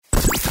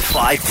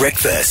5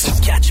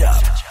 Breakfast. Catch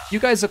up. You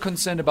guys are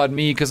concerned about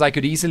me because I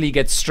could easily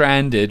get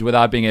stranded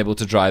without being able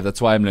to drive. That's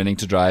why I'm learning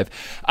to drive.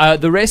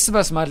 The rest of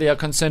us, Marli, are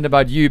concerned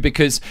about you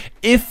because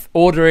if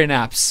ordering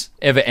apps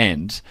ever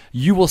end,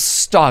 you will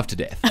starve to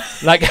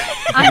death. Like,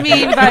 I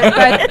mean,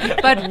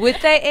 but would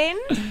they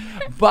end?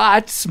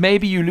 But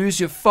maybe you lose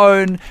your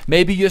phone.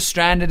 Maybe you're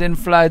stranded in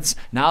floods.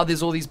 Now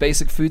there's all these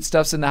basic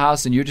foodstuffs in the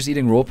house and you're just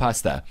eating raw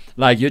pasta.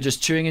 Like, you're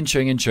just chewing and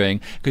chewing and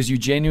chewing because you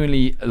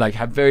genuinely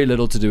have very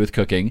little to do with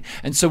cooking.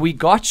 And so we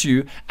got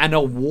you an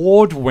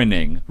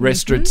award-winning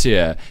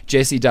restaurateur,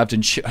 Jessie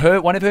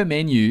Doveton. One of her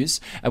menus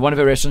at one of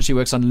her restaurants she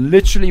works on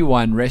literally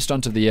won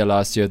Restaurant of the Year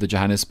last year at the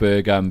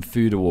Johannesburg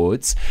Food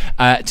Awards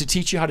to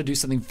teach you how to do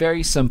something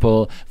very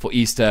simple for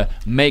Easter.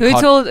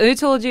 Who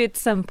told you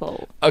it's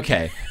simple?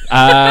 Okay.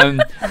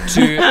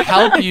 To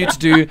help you to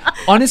do,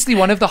 honestly,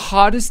 one of the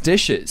hardest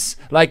dishes.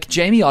 Like,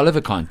 Jamie Oliver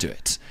can't do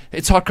it.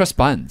 It's hot cross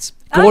buns.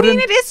 Gordon, I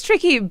mean, it is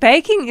tricky.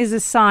 Baking is a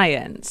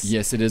science.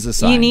 Yes, it is a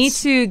science. You need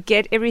to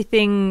get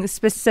everything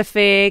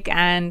specific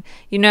and,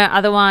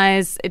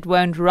 otherwise it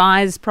won't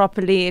rise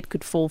properly. It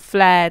could fall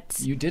flat.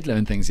 You did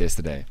learn things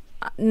yesterday.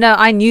 No,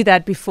 I knew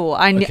that before.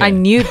 I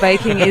knew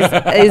baking is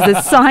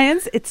a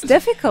science. It's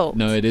difficult.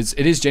 No, it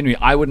is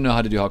genuine. I wouldn't know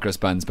how to do hot cross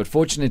buns, but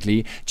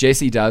fortunately,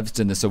 Jessie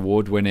Doveton, this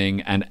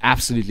award-winning and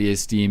absolutely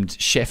esteemed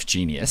chef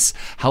genius,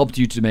 helped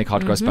you to make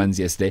hot cross buns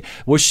yesterday.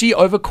 Was she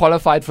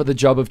overqualified for the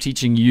job of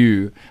teaching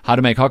you how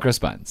to make hot cross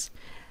buns?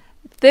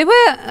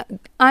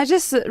 I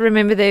just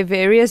remember there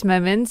various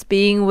moments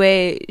being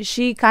where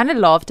she kind of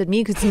laughed at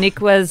me because Nick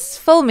was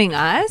filming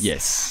us.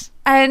 Yes.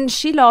 And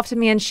she laughed at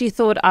me and she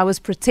thought I was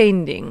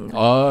pretending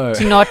to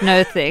not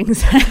know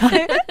things.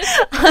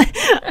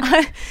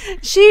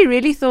 She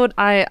really thought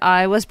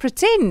I was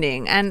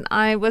pretending. And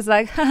I was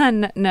like,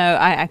 no,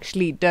 I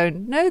actually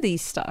don't know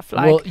these stuff.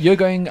 Well, you're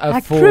going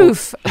for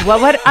proof.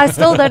 Well, what I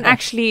still don't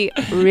actually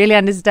really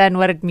understand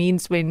what it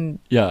means when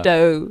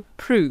dough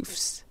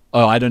proofs.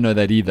 Oh, I don't know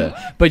that either.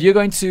 But you're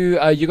going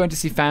to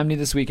see family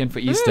this weekend for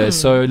Easter.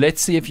 So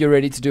let's see if you're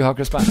ready to do hot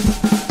cross buns.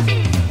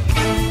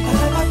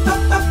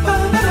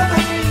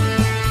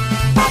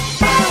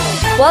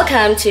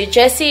 Welcome to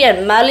Jessie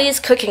and Marli's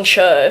cooking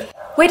show.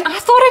 Wait, I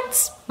thought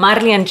it's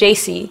Marli and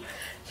Jessie.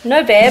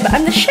 No, babe,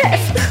 I'm the chef.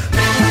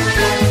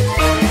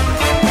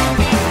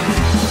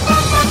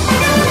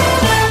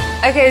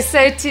 Okay,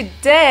 so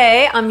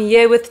today I'm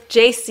here with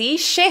Jessie,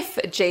 Chef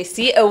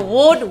Jessie,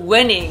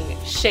 award-winning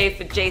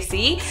Chef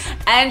Jessie,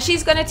 and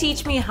she's going to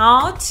teach me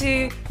how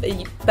to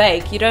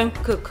bake. You don't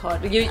cook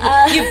hot. You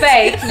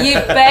bake.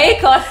 You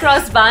bake hot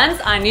cross buns.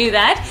 I knew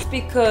that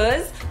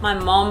because my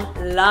mom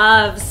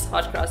loves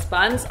hot cross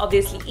buns.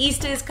 Obviously,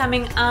 Easter is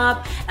coming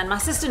up, and my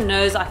sister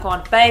knows I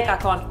can't bake, I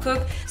can't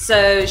cook.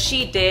 So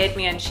she dared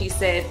me, and she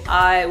said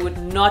I would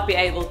not be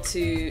able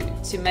to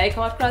make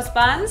hot cross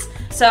buns.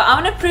 So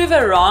I'm gonna prove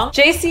her wrong.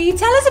 Jessie,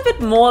 tell us a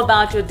bit more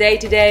about your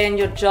day-to-day and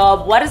your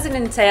job. What does it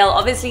entail?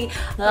 Obviously,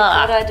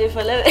 what do I do for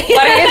a living?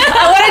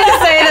 I wanted to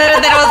say that,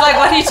 and then I was like,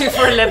 what do you do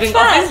for a living?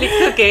 Obviously,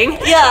 cooking.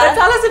 Yeah. But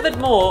tell us a bit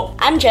more.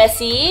 I'm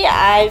Jessie.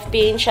 I've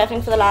been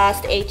chefing for the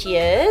last 8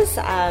 years.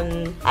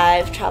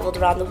 I've traveled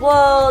around the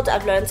world.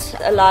 I've learned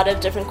a lot of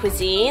different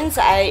cuisines.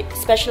 I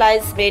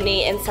specialize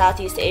mainly in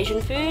Southeast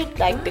Asian food,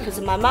 because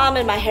of my mom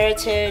and my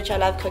heritage. I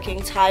love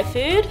cooking Thai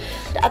food.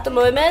 At the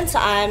moment,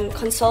 I'm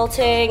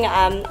consulting.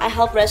 I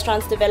help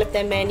restaurants develop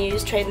their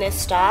menus, train their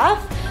staff.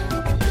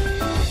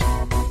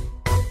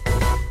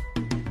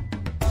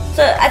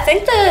 So I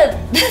think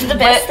the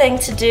best thing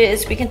to do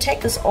is we can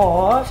take this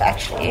off,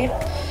 actually,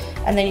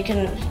 and then you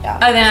can. Yeah,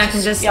 then I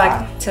can just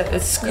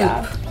scoop.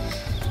 Yeah.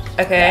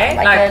 Okay,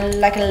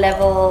 like a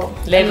level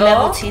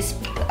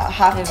teaspoon,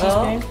 half a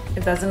teaspoon.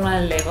 It doesn't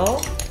want to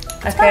level.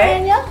 It's Okay,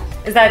 fine, yeah.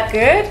 Is that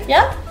good?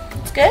 Yeah,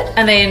 it's good.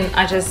 And then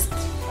I just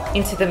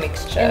into the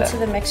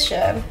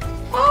mixture.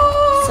 Oh.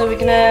 So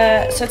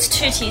so it's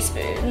 2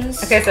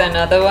 teaspoons. Okay, so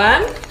another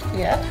one.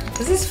 Yeah.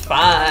 This is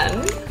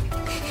fun.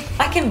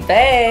 I can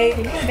bake.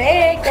 You can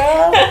bake,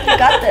 girl. You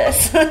got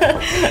this.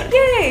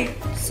 Yay.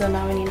 So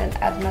now we need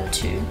to add another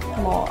 2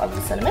 more of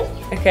the cinnamon.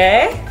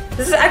 Okay.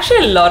 This is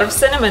actually a lot of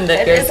cinnamon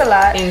that goes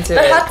into it.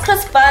 But hot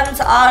cross buns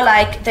are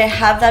they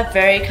have that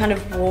very kind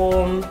of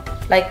warm,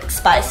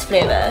 spice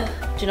flavor.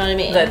 Do you know what I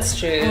mean? That's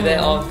true. They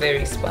are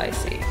very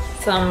spicy.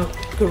 Some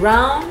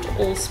ground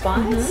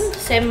allspice.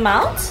 Same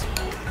amount.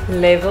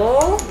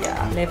 Level.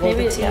 Yeah. Level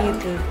Maybe,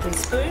 the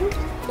spoon.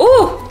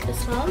 Ooh! The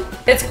smell?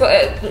 It's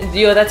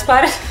that's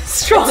quite a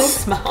strong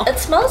smell. It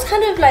smells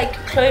kind of like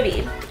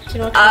clovey. Do you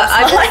know what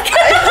I don't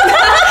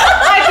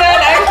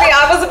actually.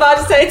 I was about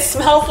to say it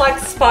smells like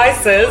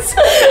spices.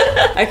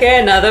 Okay,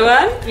 another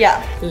one.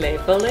 Yeah.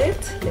 Label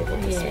it. Label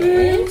the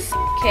spoon.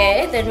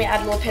 Okay, then we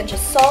add a little pinch of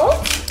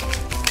salt.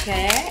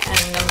 Okay,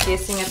 and I'm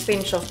guessing a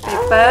pinch of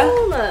pepper.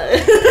 Oh,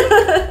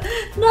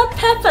 no. Not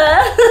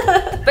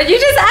pepper. But you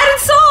just added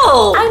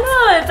salt. I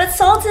know, but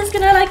salt is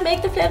gonna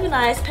make the flavor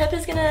nice.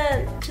 Pepper's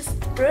gonna just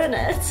ruin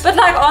it. But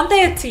aren't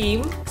they a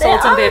team?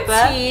 Salt and pepper. They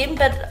are a team,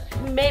 but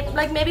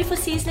maybe for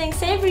seasoning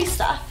savory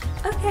stuff.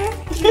 Okay.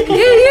 You're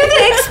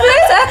the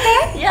expert.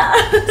 Okay.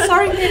 Yeah.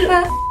 Sorry,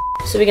 pepper.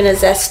 So we're going to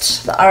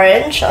zest the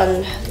orange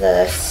on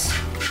this.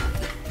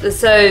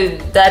 So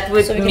that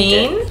would So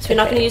mean... So we're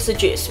not going to use the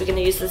juice, we're going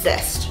to use the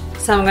zest.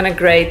 So I'm going to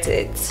grate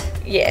it.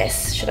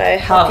 Yes, should I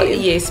help you?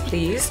 Yes,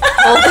 please.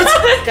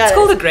 It's It's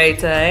called a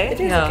grater, eh? It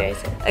is a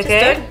grater. Okay.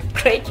 Just don't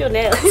grate your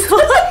nails.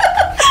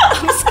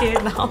 I'm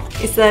scared now.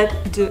 Is that...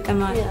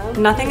 Am I... Yeah.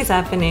 Nothing is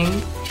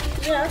happening.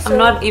 Yeah, I'm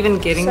not even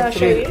getting so I'll show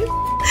through. you.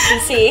 You can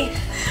see.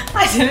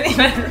 I didn't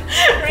even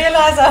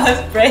realize I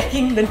was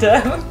breaking the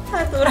dough.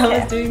 I thought I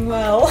was doing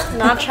well.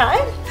 Now try.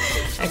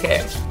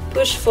 Okay.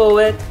 Push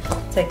forward.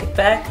 Take it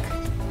back.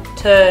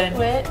 Turn.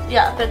 Wait,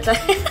 yeah, but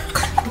like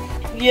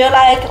you're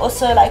like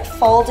also like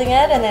folding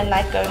it and then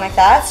like going like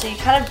that. So you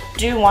kind of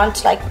do want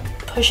to like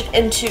push it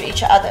into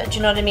each other. Do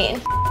you know what I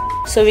mean?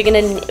 So we're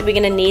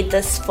gonna need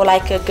this for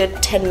like a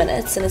good 10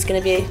 minutes, and it's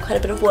gonna be quite a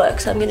bit of work.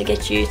 So I'm gonna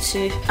get you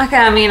to. Okay,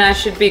 I mean, I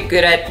should be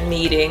good at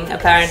kneading.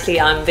 Apparently,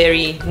 I'm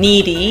very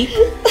needy.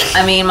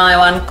 I mean, my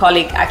one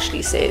colleague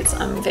actually says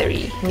I'm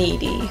very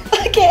needy.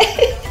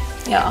 Okay.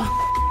 Yeah.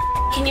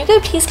 Can you go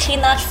please clean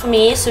that for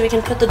me so we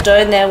can put the dough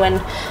in there when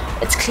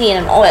it's clean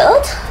and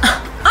oiled?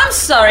 I'm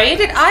sorry,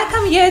 did I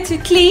come here to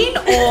clean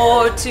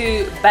or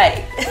to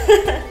bake?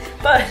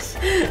 Both.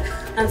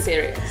 I'm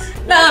serious.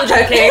 No, I'm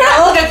joking. I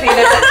will go clean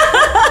it.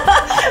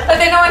 But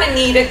then I want to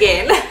knead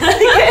again.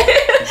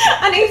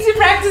 I need to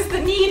practice the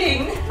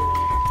kneading.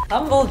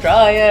 Humble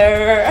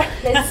dryer.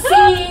 Let's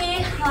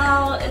see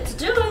how it's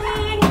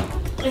doing.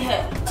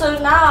 Okay. So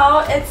now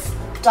it's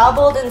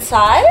doubled in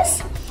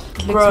size.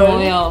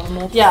 Looks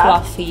more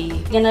fluffy.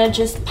 You're gonna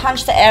just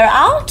punch the air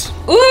out.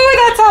 Ooh,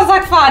 that sounds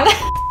like fun.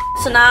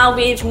 So now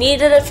we've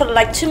kneaded it for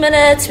like 2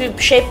 minutes. We've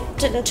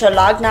shaped it into a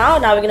log now.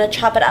 Now we're gonna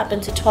chop it up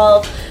into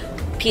 12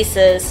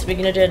 pieces. We're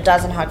gonna do a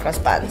dozen hot cross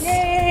buns.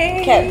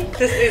 Yay! Okay.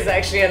 This is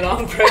actually a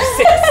long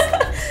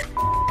process.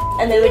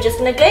 And then we're just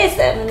gonna glaze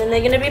them, and then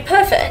they're gonna be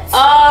perfect.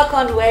 Oh, I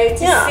can't wait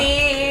to Yeah.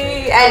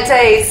 see and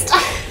taste.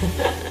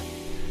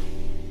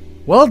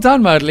 Well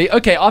done, Marli.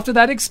 Okay, after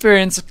that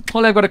experience,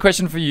 Holly, I've got a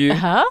question for you.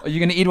 Uh-huh. Are you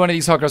going to eat one of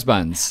these hot cross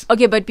buns?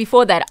 Okay, but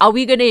before that, are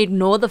we going to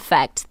ignore the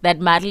fact that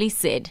Marli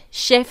said,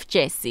 Chef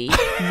Jessie,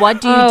 what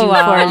do you do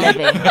for a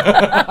living?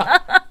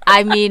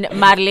 I mean,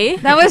 Marli.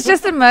 That was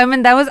just a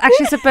moment. That was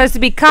actually supposed to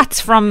be cut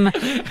from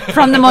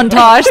the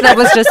montage that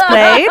was just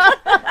played.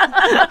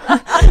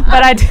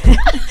 But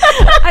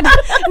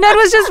no, it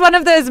was just one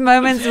of those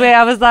moments where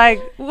I was like,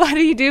 what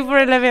do you do for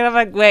a living? I'm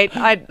like, wait,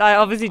 I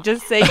obviously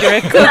just say you're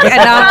a cook, and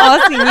now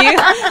I'm asking you,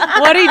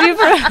 what do you do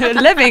for a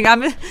living?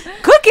 I'm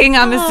cooking,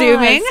 I'm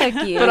assuming. So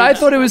cute. But I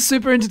thought it was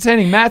super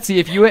entertaining. Matty,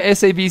 if you were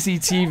SABC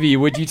TV,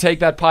 would you take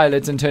that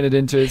pilot and turn it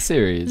into a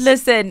series?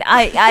 Listen,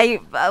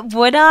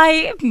 would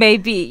I?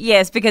 Maybe,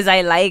 yes, because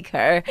I like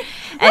her.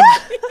 And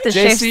the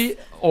Jessie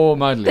or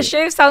Marli? The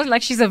chef sounds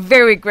like she's a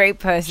very great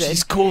person.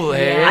 She's cool,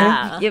 eh?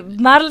 Yeah. Yeah,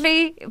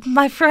 Marli,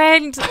 my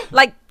friend,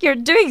 like you're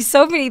doing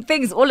so many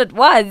things all at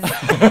once.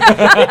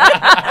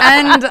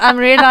 And I'm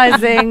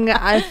realizing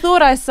I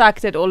thought I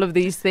sucked at all of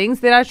these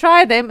things. Then I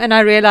tried them and I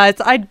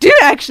realized I do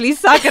actually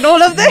suck at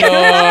all of them.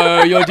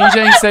 No, your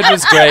DJing set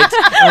was great.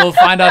 And we'll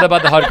find out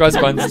about the hot cross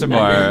buns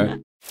tomorrow.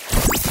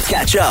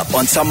 Catch up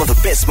on some of the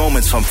best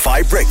moments from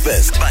 5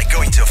 Breakfast by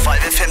going to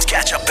 5FM's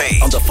catch-up page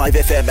on the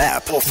 5FM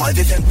app or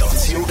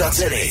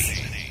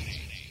 5FM.co.za.